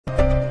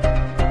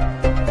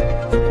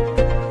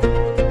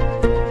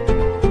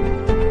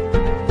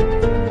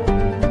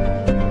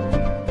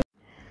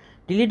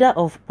The leader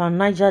of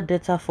Pan-Niger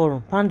Delta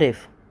Forum,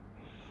 PANDEF,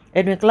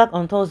 Edwin Clark,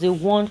 on Thursday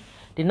warned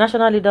the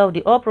national leader of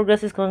the All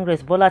Progressives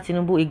Congress, Bola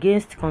Tinubu,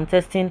 against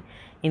contesting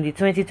in the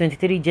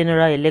 2023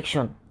 general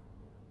election.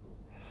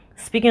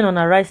 Speaking on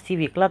Arise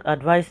TV, Clark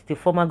advised the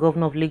former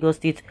governor of Lagos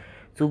State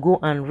to go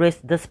and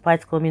rest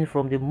despite coming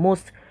from the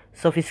most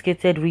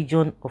sophisticated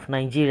region of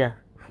Nigeria.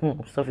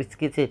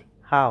 Sophisticated?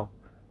 How?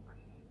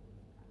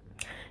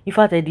 In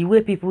fact, the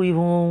way people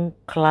even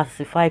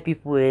classify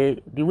people,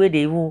 the way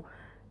they even,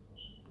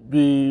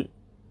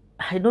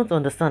 I don't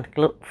understand.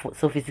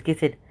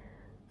 Sophisticated.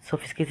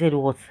 Sophisticated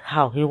what?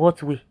 How? In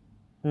what way?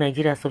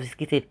 Nigeria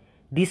sophisticated.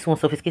 This one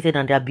sophisticated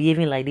and they are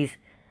behaving like this.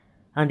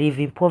 And they've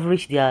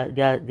impoverished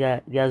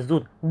their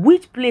zone.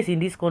 Which place in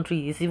this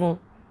country is even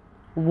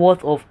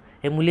worth of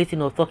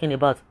emulating or talking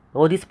about?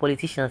 All these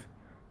politicians.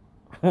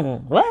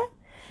 What?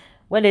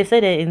 When they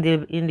said in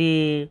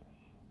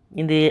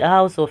the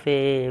house of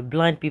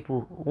blind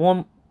people,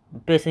 one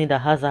person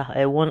that has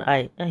a one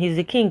eye, and he's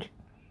the king.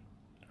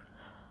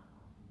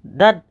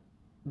 That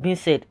being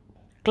said,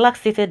 Clark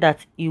stated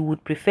that he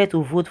would prefer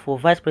to vote for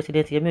Vice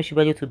President Yemi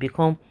Osinbajo to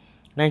become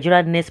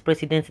Nigeria's next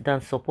president than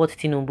support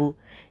Tinubu.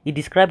 He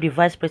described the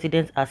Vice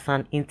President as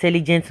an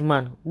intelligent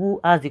man who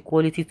has the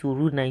quality to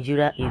rule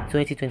Nigeria in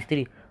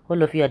 2023.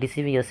 All of you are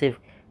deceiving yourself.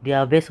 They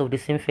are birds of the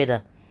same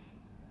feather.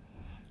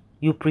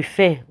 You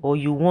prefer or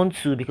you want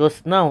to,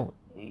 because now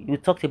you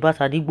talked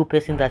about an Igbo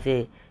person that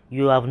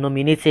you have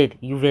nominated,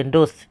 you've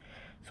endorsed.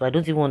 So I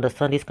don't even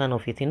understand this kind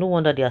of thing. No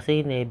wonder they are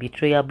saying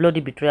betrayal, bloody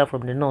betrayal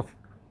from the north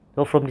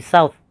or from the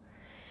south.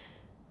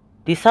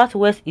 The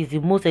southwest is the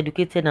most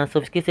educated and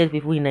sophisticated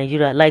people in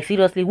Nigeria. Like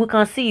seriously, we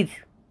can see it.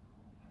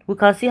 We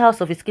can see how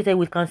sophisticated,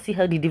 we can see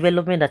how the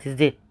development that is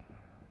there.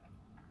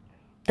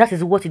 That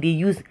is what they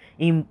use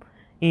in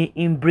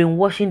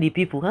brainwashing the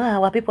people.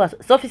 Our people are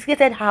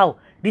sophisticated. How?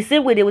 The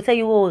same way they will tell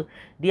you, oh,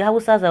 the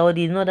Hausas or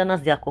the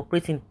Northerners, they are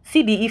cooperating.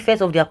 See the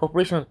effects of their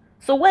cooperation.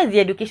 So where is the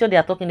education they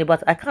are talking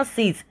about? I can't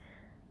see it.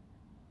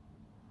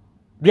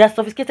 They are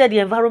sophisticated. The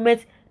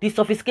environment, the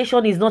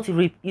sophistication is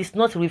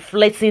not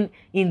reflecting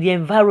in the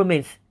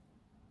environment.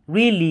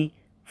 Really,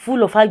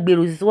 full of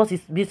agberos is what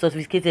is being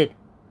sophisticated.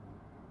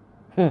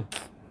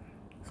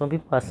 Some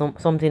people are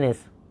something else.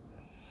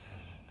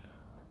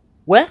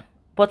 Well,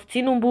 but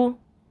Tinubu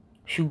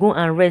should go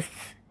and rest.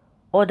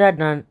 Other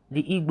than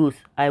the Igbos,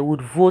 I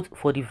would vote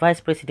for the vice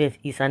president.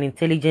 He's an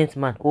intelligent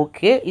man.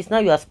 Okay, it's now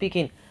you are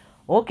speaking.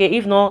 Okay,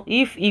 if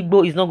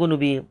Igbo is not going to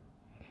be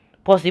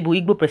possible,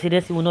 Igbo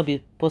presidency will not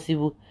be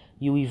possible,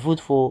 you will vote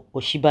for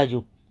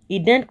Osinbajo. He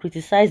then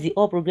criticized the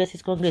All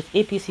Progressives Congress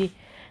APC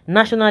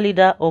national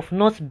leader of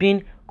not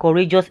being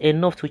courageous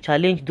enough to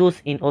challenge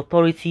those in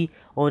authority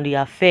on the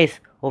affairs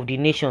of the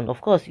nation.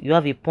 Of course, you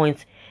have a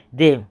point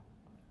there.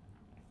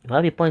 You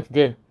have a point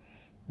there.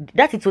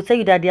 That is to tell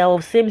you that they are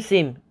of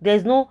same.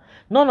 There's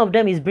none of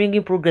them is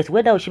bringing progress.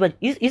 Whether Osinbajo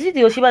is it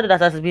the Osinbajo that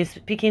has been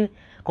speaking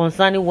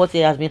concerning what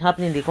has been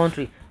happening in the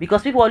country?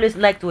 Because people always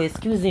like to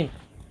excuse him.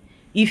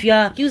 If you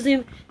are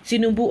accusing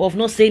Tinubu of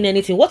not saying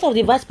anything, what of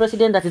the vice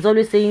president that is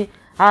always saying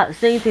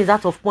things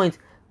out of point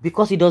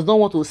because he does not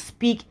want to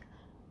speak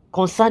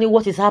concerning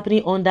what is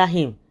happening under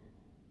him?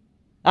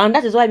 And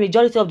that is why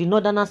majority of the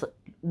Northerners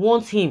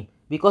want him,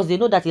 because they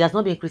know that he has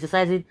not been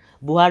criticizing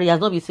Buhari, he has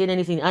not been saying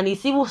anything, and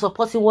he's even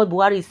supporting what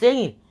Buhari is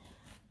saying.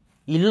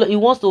 He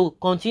wants to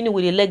continue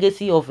with the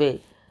legacy of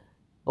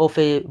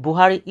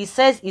Buhari. He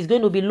says he's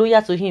going to be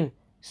loyal to him.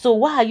 So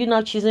why are you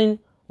now choosing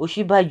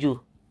Osinbajo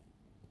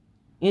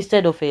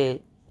instead of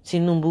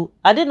Tinubu?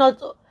 Are they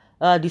not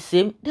the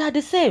same? They are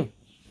the same.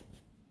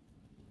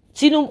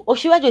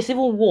 Osinbajo is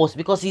even worse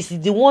because he's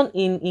the one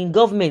in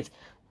government.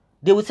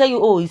 They will tell you,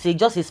 oh, he's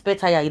just a spare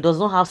tire, he does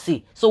not have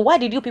say. So why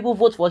did you people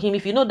vote for him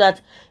if you know that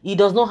he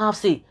does not have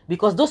say?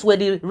 Because those were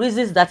the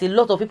reasons that a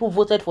lot of people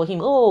voted for him.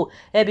 Oh,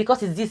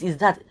 because it's this, it's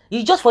that.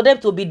 It's just for them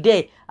to be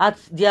there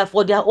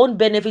for their own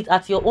benefit,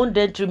 at your own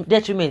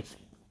detriment.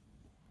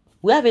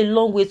 We have a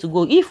long way to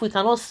go. If we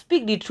cannot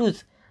speak the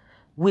truth,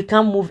 we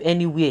can't move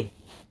anywhere.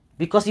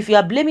 Because if you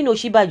are blaming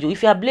Osinbajo,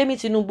 if you are blaming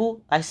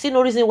Tinubu, I see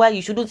no reason why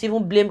you shouldn't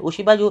even blame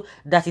Osinbajo,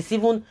 that is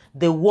even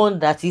the one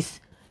that is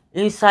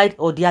inside,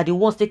 or they are the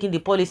ones taking the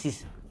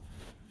policies.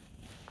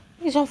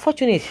 It's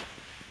unfortunate.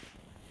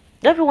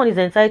 Everyone is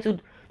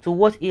entitled to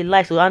what he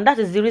likes, and that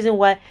is the reason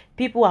why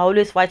people are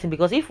always fighting.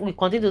 Because if we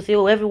continue to say,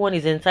 oh, everyone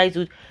is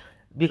entitled,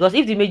 because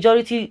if the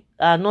majority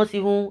are not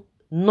even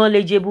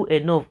knowledgeable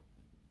enough,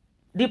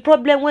 the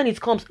problem when it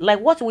comes, like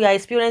what we are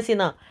experiencing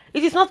now,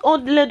 it is not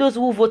only those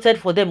who voted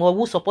for them or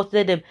who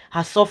supported them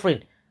are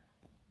suffering.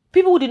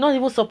 People who did not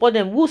even support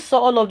them, who saw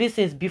all of these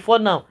things before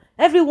now,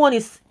 everyone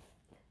is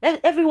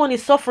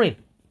suffering.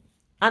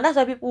 And that's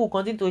why people will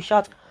continue to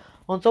shout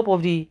on top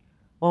of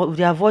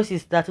their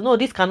voices that no,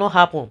 this cannot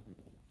happen.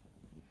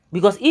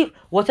 Because if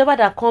whatever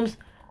that comes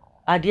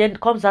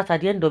out at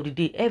the end of the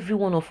day, every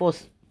one of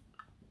us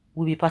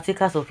will be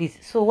partakers of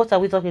it. So what are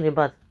we talking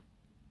about?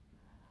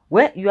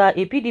 Well, you are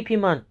a PDP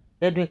man,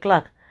 Edwin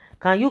Clark.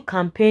 Can you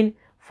campaign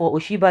for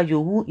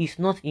Osinbajo who is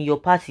not in your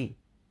party?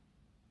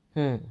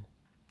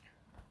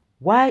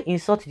 Why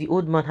insult the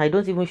old man? I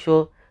don't even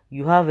sure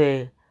you have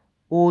a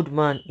old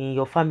man in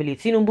your family.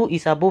 Tinubu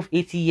is above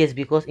 80 years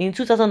because in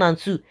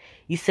 2002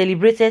 he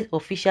celebrated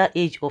official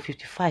age of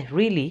 55.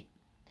 Really?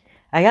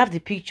 I have the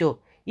picture.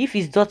 If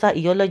his daughter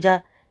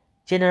Iyoloja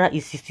General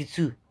is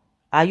 62,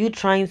 are you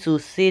trying to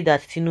say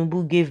that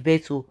Tinubu gave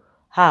birth to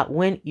her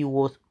when he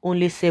was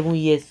only 7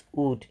 years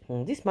old?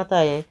 This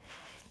matter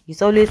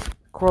is always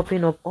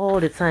cropping up all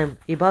the time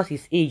about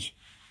his age.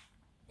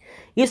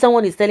 If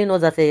someone is telling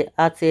us that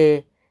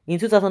in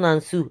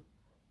 2002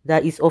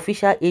 that his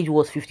official age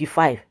was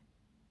 55,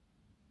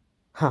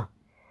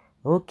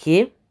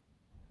 okay.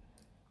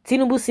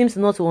 Tinubu seems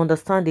not to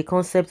understand the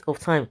concept of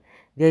time.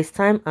 There is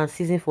time and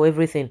season for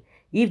everything.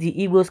 If the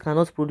Igbos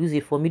cannot produce a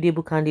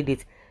formidable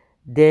candidate,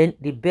 then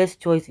the best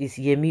choice is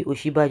Yemi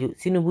Osinbajo.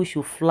 Tinubu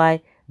should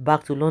fly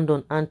back to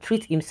London and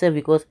treat himself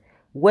because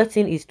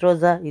wetting his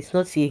trouser is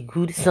not a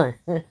good sign.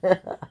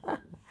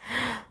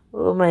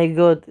 Oh my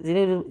God,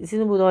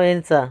 Tinubu don't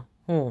enter.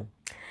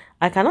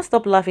 I cannot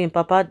stop laughing.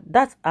 Papa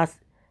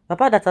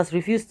that has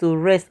refused to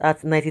rest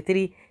at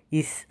 93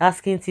 is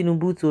asking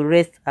Tinubu to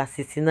rest at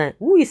 69.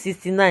 Who is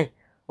 69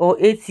 or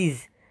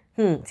 80s?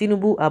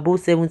 Tinubu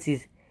above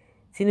 70s.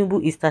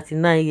 Tinubu is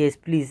 39 years,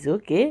 please.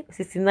 Okay,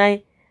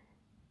 69.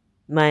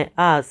 My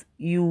ass,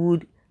 you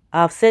would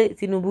have said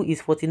Tinubu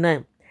is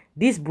 49.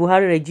 This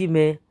Buhari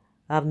regime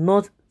have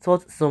not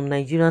taught some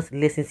Nigerians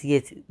lessons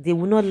yet. They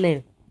will not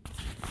learn.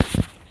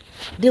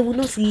 They will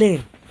not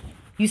learn.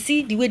 You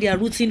see the way they are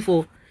rooting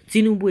for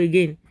Tinubu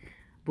again.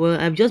 But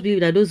I just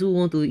believe that those who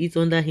want to eat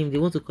under him, they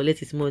want to collect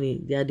his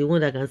money. They are the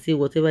one that can say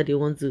whatever they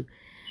want to.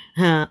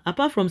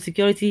 Apart from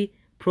security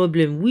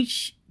problem,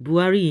 which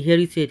Buhari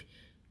inherited,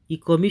 he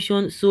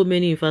commissioned so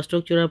many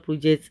infrastructural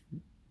projects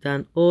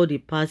than all the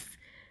past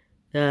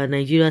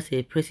Nigeria's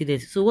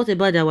presidents. So what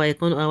about our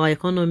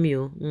economy?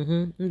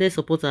 They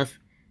support us.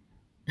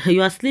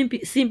 You are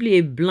simply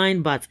a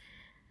blind bat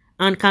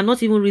and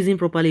cannot even reason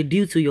properly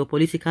due to your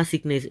political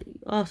sickness.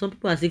 Some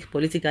people are sick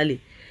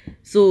politically.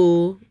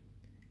 So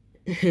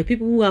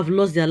people who have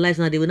lost their lives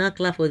now, they will not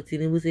clap for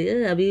Tinubu,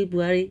 say, Abi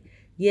Buhari,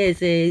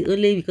 yes,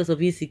 only because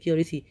of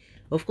insecurity.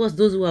 Of course,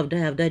 those who have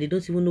died, they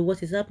don't even know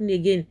what is happening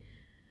again.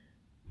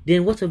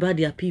 Then what about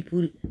their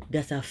people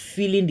that are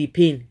feeling the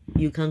pain?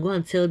 You can go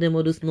and tell them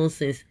all those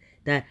nonsense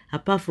that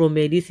apart from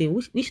medicine,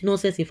 which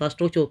nonsense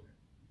infrastructure?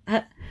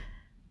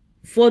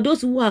 For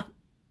those who are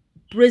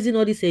praising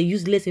all this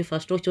useless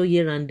infrastructure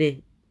here and there,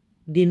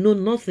 they know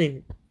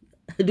nothing.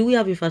 Do we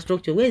have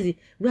infrastructure? Where is it?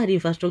 Where are the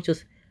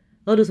infrastructures?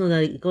 All those ones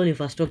that are called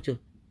infrastructure.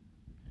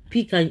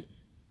 I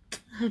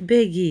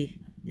beg you.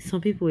 Some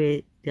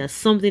people, there's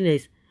something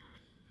else.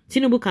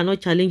 Tinubu cannot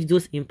challenge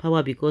those in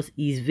power because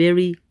he is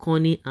very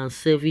cunning and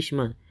selfish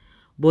man.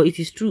 But it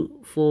is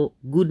true, for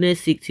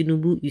goodness sake,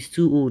 Tinubu is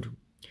too old.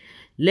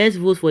 Let's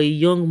vote for a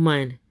young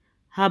man.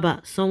 How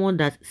about someone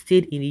that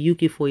stayed in the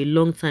UK for a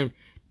long time,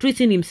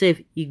 treating himself,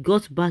 he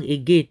got back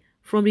again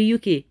from the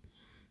UK.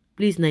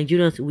 Please,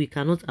 Nigerians, we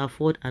cannot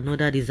afford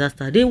another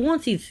disaster. They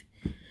want it.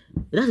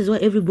 That is why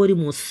everybody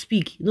must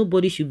speak.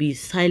 Nobody should be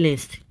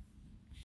silenced.